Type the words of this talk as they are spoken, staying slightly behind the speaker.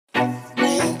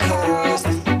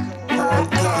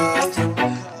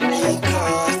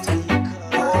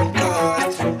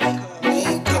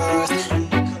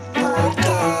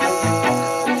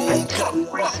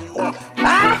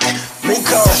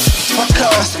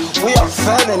we are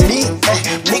family.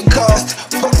 Makecast,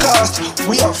 podcast,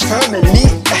 we are family.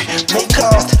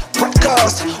 Makecast,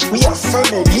 podcast, we are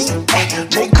family.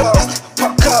 Makecast,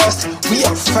 podcast, we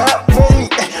are family.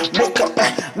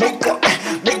 Makecast, podcast,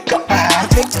 we are family.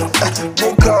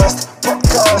 Makecast,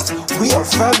 podcast, we are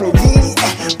family.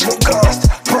 Makecast,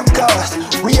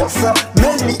 podcast, we are family.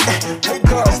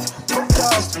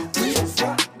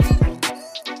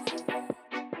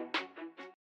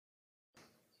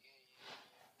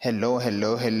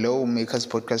 Hello, Makers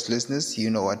Podcast listeners.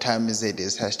 You know what time is it?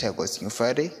 It's hashtag What's New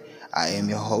Friday. I am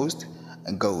your host,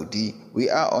 Goldie. We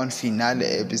are on finale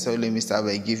episode. Let me start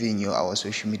by giving you our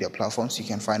social media platforms. You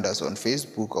can find us on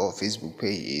Facebook. Our Facebook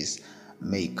page is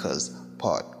Makers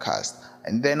Podcast.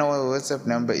 And then our WhatsApp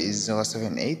number is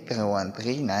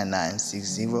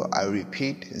 078-313-9960. I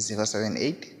repeat,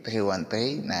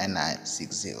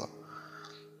 078-313-9960.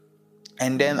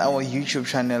 And then our YouTube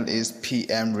channel is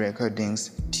PM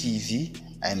Recordings TV.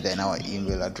 And then our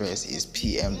email address is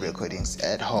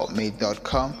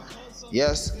pmrecordings@hotmail.com.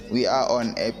 Yes, we are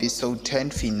on episode 10,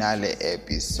 finale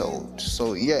episode.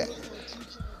 So yeah,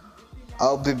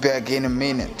 I'll be back in a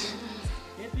minute.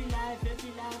 Happy life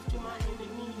to my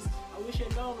enemies. I wish a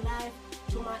long life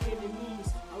to my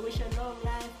enemies. I wish a long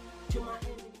life to my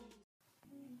enemies.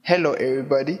 Hello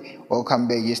everybody, welcome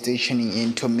back. You're stationing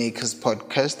in to Makers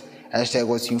Podcast. Hashtag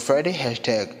What's New Friday,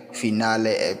 hashtag finale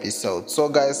episode. So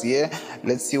guys, yeah,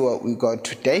 let's see what we got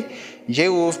today. J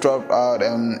Wolf dropped out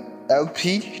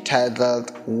LP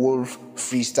titled Wolf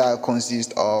Freestyle.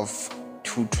 Consists of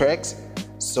 2 tracks,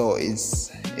 so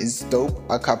it's dope,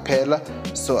 a cappella.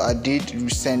 So I did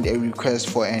send a request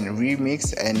for a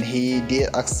remix and he did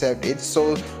accept it.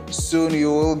 So soon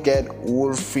you will get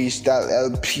Wolf Freestyle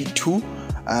LP2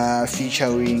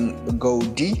 featuring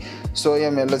Goldie. So yeah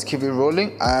man, let's keep it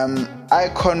rolling.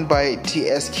 Icon by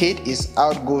TS Kid is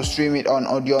out. Go stream it on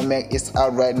Audiomack. It's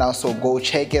out right now, so go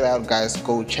check it out guys.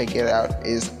 Go check it out.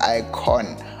 It's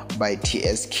Icon by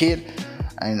TS Kid.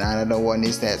 And another one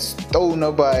is that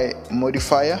Stoner by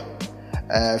Modifier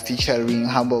featuring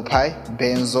Humble Pie.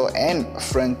 Benzo and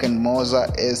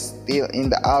Frankenmoza is still in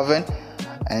the oven,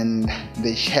 and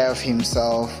the chef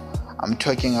himself, I'm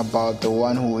talking about the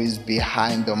one who is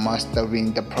behind the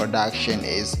mastering, the production,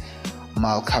 is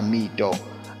Malcamito.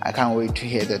 I can't wait to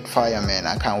hear that fire, man.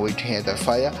 I can't wait to hear that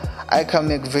fire. Ika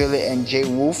McVeely and J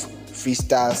Wolf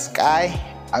Freestyle Sky.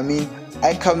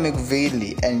 Ika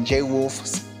McVeely and J Wolf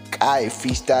Sky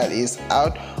Freestyle is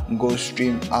out. Go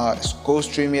stream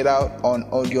it out on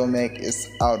Audiomack. It's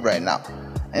out right now.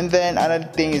 And then another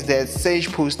thing is that Sage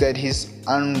posted his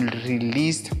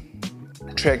unreleased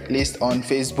track list on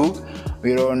Facebook.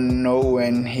 We don't know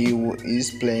when he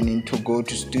is planning to go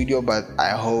to studio, but I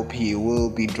hope he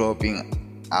will be dropping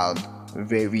out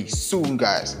very soon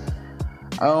guys.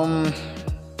 I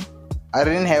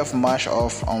didn't have much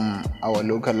of our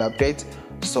local updates,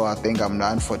 so I think I'm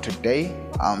done for today.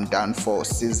 I'm done for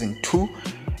season 2.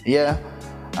 Yeah,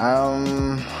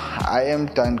 I am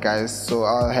done guys, so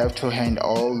I'll have to hand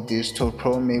all this to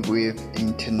Promig with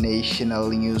international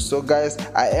news. So guys,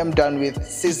 I am done with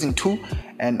season 2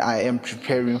 and I am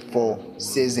preparing for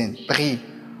season 3.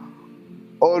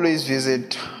 Always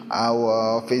visit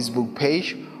our Facebook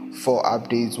page for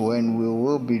updates when we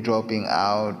will be dropping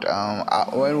out,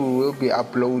 when we will be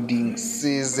uploading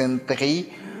season 3.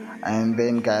 And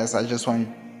then guys, I just want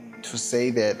to say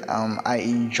that I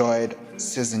enjoyed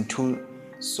season 2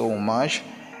 so much,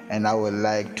 and I would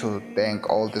like to thank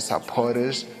all the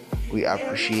supporters. We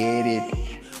appreciate it.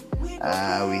 We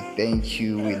thank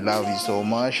you. We love you so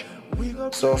much.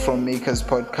 So from Makers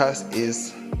Podcast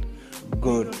is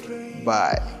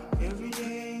goodbye.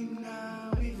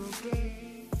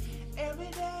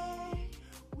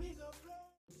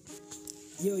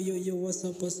 Yo, what's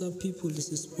up, people?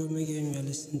 This is Paul Megan. You are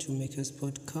listening to Makers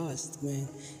Podcast, man.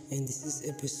 And this is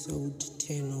episode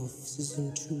 10 of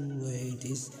season 2, where it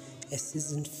is a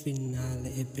season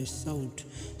finale episode.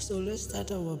 So let's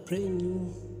start our brand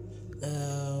new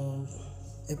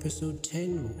episode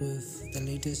 10 with the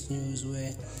latest news,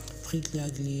 where Pretty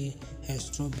Ugly has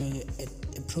dropped a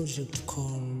project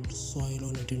called Soil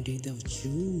on the 28th of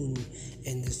June,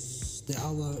 and the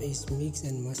album is mixed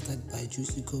and mastered by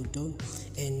Juicy Couto,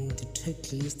 and the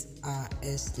track lists are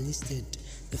as listed.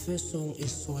 The first song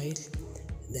is Soil,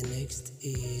 the next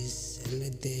is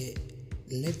Let the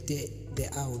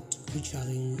Out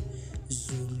featuring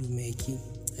Zulu Meki,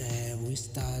 We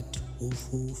Start,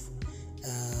 Woof,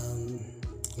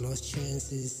 Lost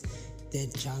Chances,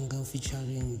 Dead Jungle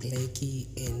featuring Blakey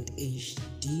and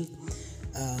HD,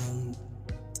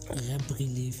 Rap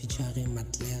Relief featuring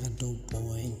Matlera Dope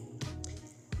Boy,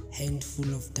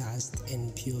 Handful of Dust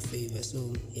and Pure Favor.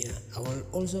 So yeah, I will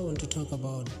also want to talk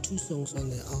about 2 songs on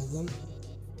the album.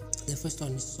 The first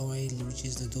one is Soil, which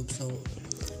is the dope song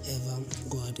ever.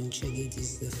 Go ahead and check it.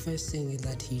 It's the first single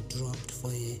that he dropped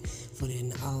for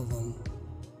an album,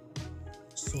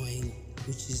 Soil,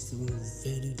 which is a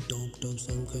very dope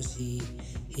song because he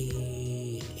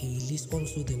released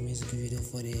also the music video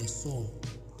for the song.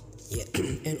 Yeah,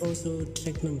 and also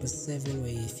track number 7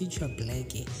 where he featured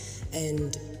Blackie,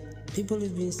 and people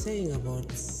have been saying about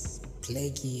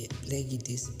Blackie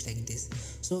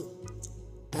this. So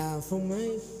from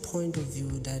my point of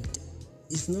view, that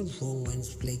it's not wrong when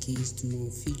Blackie is doing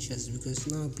features, because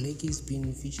now Blackie's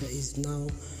been featured is now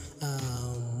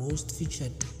most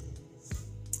featured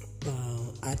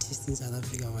artist in South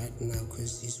Africa right now,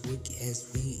 because he's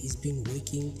been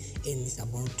working and he's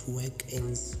about to work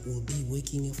and will be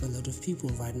working for a lot of people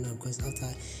right now, because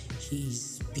after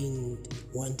he's been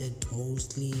wanted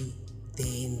mostly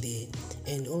there and there.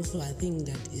 And also I think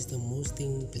that is the most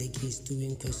thing Blackie is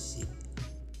doing, because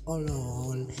all in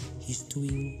all he's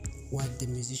doing what the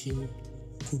musician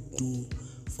could do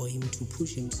for him to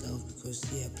push himself, because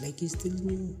yeah, Blackie is still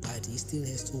new, but he still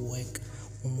has to work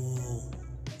more.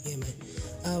 Yeah, man.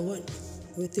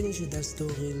 We finish with that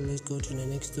story. Let's go to the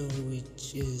next story,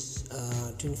 which is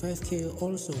 25K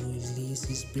also released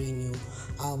his brand new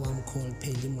album called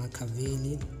Pheli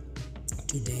Makaveli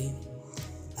today.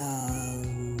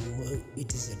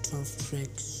 It is a 12-track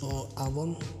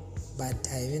album, but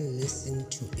I haven't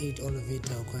listened to all of it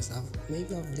because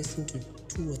I've listened to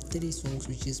 2 or 3 songs,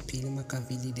 which is Pheli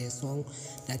Makaveli, the song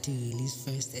that he released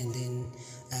first, and then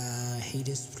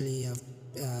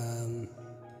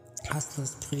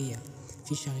Hustler's Prayer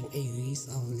featuring Aries.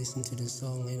 I've listened to the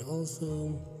song, and I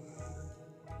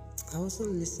also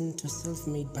listened to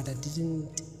Self-Made, but I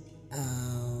didn't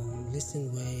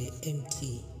listen where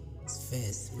Empty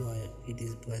first, where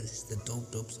it was the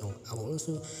dope song. I will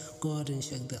also go out and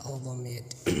check the album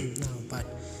yet now, but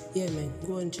yeah, man,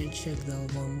 go and check the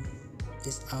album.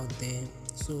 It's out there.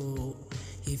 So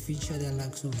he featured the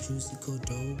likes of Juicy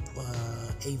Dope,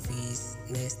 Avis,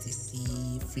 Nasty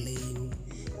C, Flame,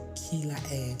 Killer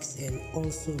X, and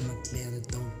also Matlera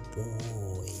Dope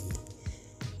Boy.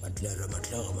 Matlera.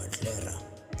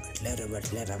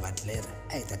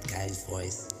 Hey, that guy's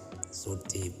voice, so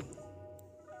deep.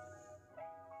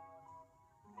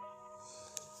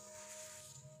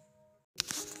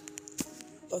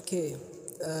 Okay,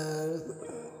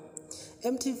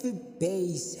 MTV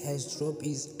Base has dropped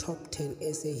his top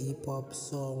 10 SA hip hop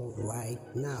song right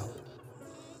now.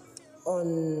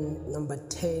 On number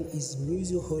 10 is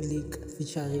Musicaholic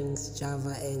featuring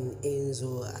Java and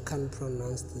Enzo. I can't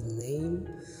pronounce the name,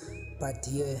 but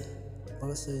yeah,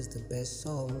 also is the best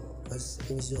song because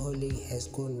Musicaholic has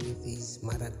gone with his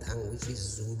mother tongue, which is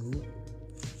Zulu.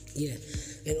 Yeah,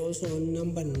 and also on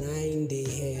number 9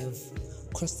 they have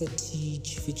Costa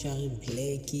Teach featuring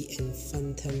Blackie and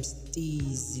Phantom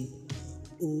Steezy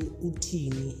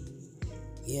Utini.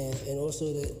 Yeah, and also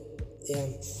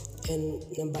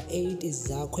and number 8 is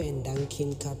Zakho and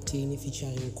Duncan Captain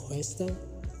featuring Questa.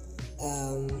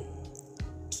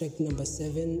 Track number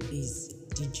 7 is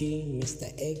DJ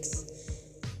Mr. X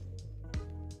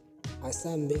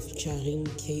Asambe featuring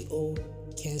KO,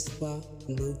 Casper,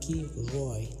 Loki,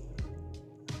 Roy.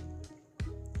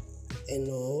 And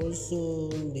also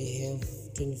they have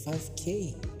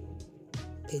 25K,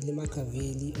 Pheli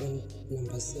Makaveli on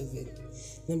number 7.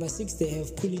 Number 6 they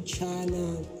have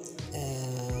Kulichana,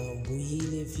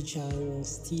 Buhile featuring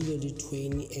Stilo the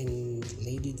 20 and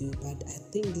Lady Do, but I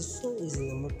think this song is a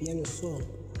Amapiano song.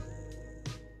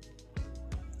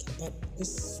 Okay, but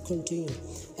let's continue.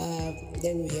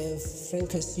 Then we have Frank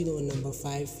Casino on number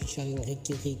 5 featuring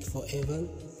Ricky Rick Forever.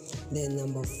 Then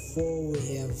number 4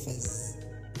 we have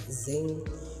Zeng,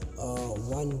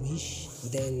 One Wish.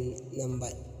 Then number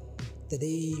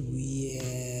 3 we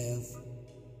have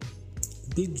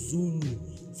Big Zulu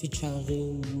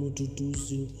featuring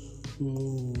Mududuzu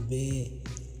Mube.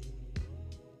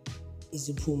 Is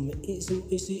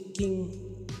King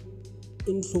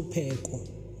Inhlupeko.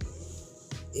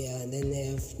 Yeah, and then they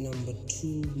have number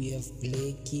 2 we have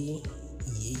Blackie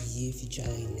Yeye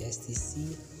featuring Nasty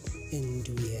C, and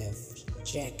we have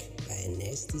Jack by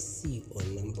Nasty C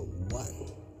on number 1.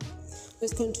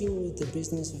 Let's continue with the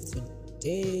business of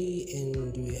today,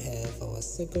 and we have our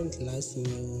second last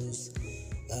news,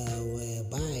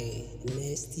 whereby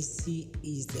Nasty C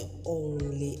is the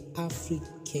only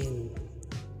African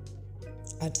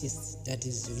artist that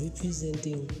is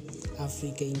representing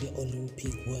Africa in the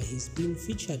Olympic, where he's been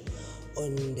featured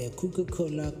on the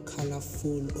Coca-Cola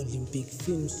Colorful Olympic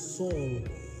theme song.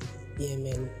 Yeah,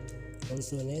 man.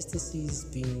 Also, Nasty C's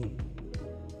been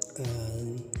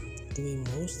doing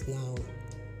most now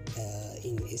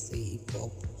in SA hip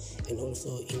hop and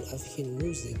also in African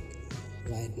music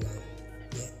right now.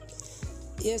 Yeah.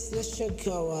 Yes, let's check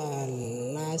our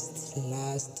last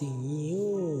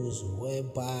news,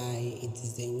 whereby it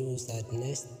is the news that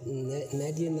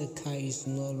Nadia Nakai is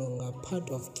no longer part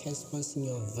of Casper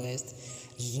Senior Vest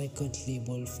record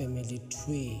label Family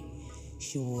Tree.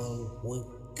 She will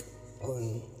work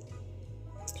on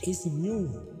his new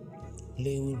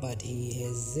label, but he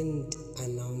hasn't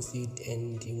announced it,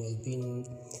 and he was being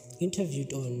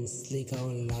interviewed on Slaker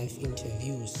on live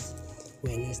interviews,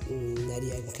 when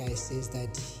Nadia Nakai says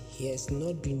that he has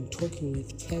not been talking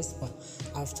with Casper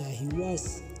after he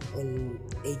was on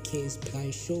AK's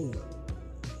Price show,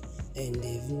 and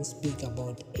they even speak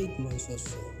about 8 months or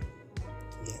so.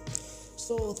 Yeah.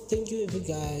 So thank you, every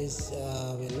guys.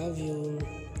 We love you.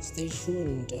 Stay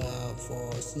tuned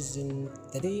for season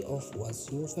 3 of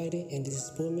What's New Friday, and this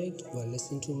is Pomek. You are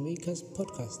listening to Makers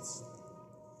Podcasts.